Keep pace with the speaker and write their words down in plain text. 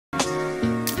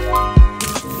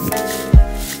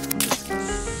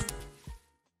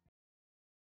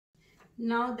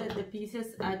Now that the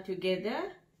pieces are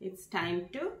together, it's time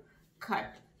to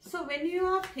cut. So when you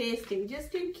are pasting,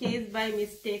 just in case by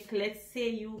mistake, let's say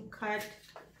you cut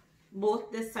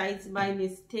both the sides by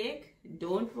mistake,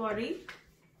 don't worry.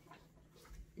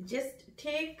 Just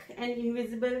take an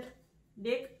invisible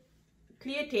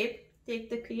clear tape,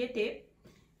 take the clear tape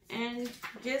and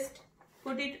just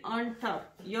put it on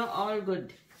top. You're all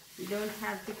good. You don't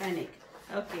have to panic.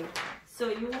 Okay, so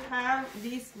you have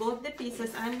these both the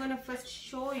pieces. I'm gonna first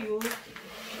show you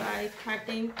by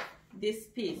cutting this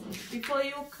piece. Before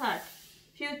you cut,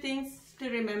 few things to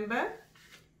remember.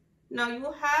 Now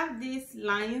you have these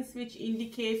lines which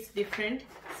indicates different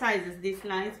sizes. These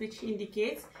lines which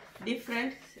indicates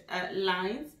different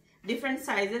lines, different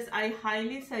sizes. I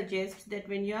highly suggest that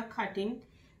when you are cutting,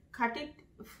 cut it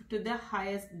to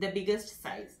the biggest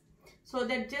size, so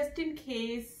that just in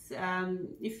case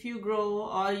if you grow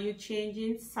or you change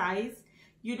in size,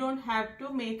 you don't have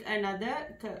to make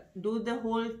do the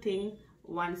whole thing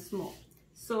once more.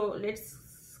 So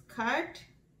let's cut.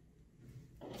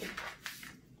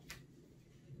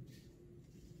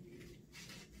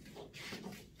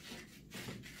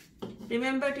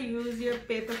 Remember to use your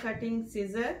paper cutting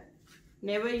scissor.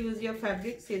 Never use your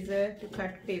fabric scissor to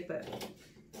cut paper.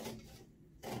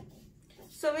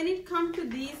 So when it comes to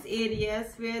these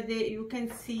areas where you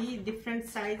can see different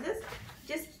sizes,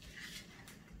 just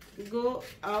go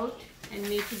out and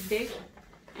make it big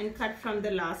and cut from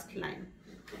the last line.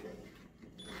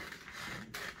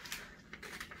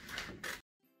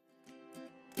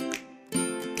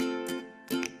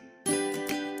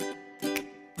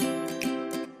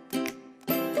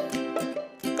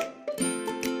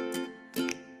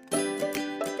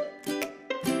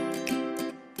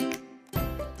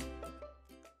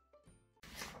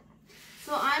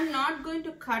 So I'm not going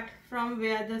to cut from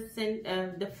where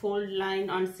the fold line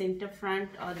on center front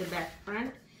or the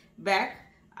back.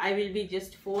 I will be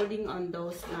just folding on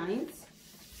those lines.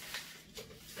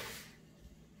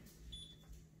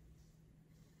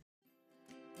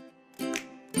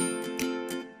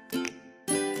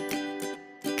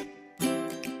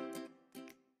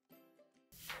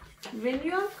 When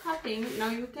you are cutting, now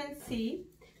you can see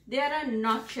there are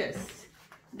notches.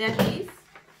 That is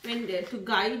to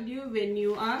guide you when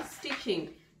you are stitching.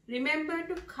 Remember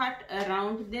to cut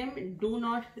around them, do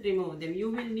not remove them. You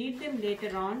will need them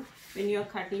later on when you are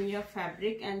cutting your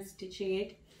fabric and stitching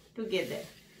it together.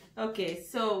 Okay,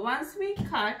 so once we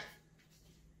cut,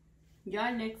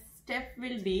 your next step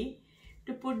will be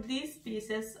to put these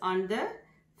pieces on the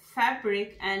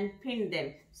fabric and pin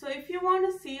them. So if you want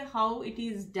to see how it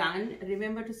is done,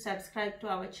 remember to subscribe to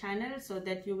our channel so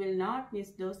that you will not miss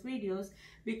those videos,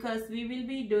 because we will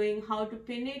be doing how to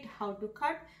pin it, how to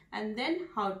cut, and then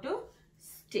how to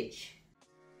stitch.